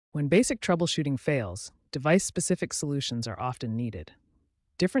When basic troubleshooting fails, device-specific solutions are often needed.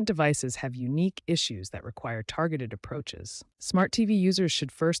 Different devices have unique issues that require targeted approaches. Smart TV users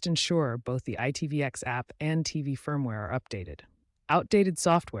should first ensure both the ITVX app and TV firmware are updated. Outdated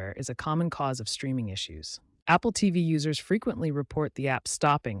software is a common cause of streaming issues. Apple TV users frequently report the app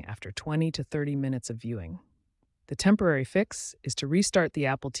stopping after 20 to 30 minutes of viewing. The temporary fix is to restart the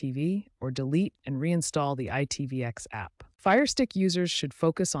Apple TV or delete and reinstall the ITVX app. Fire Stick users should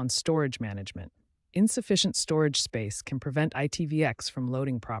focus on storage management. Insufficient storage space can prevent ITVX from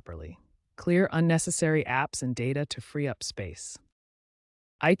loading properly. Clear unnecessary apps and data to free up space.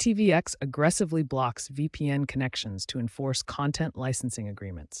 ITVX aggressively blocks VPN connections to enforce content licensing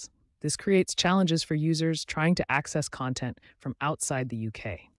agreements. This creates challenges for users trying to access content from outside the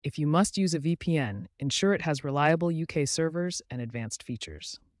UK. If you must use a VPN, ensure it has reliable UK servers and advanced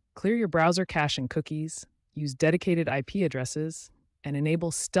features. Clear your browser cache and cookies, use dedicated IP addresses, and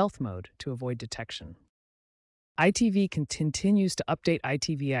enable stealth mode to avoid detection. ITV continues to update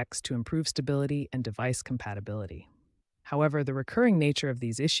ITVX to improve stability and device compatibility. However, the recurring nature of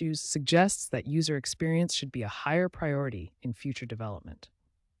these issues suggests that user experience should be a higher priority in future development.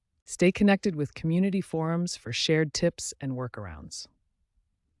 Stay connected with community forums for shared tips and workarounds.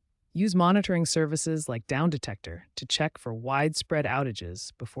 Use monitoring services like Down Detector to check for widespread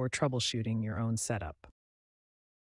outages before troubleshooting your own setup.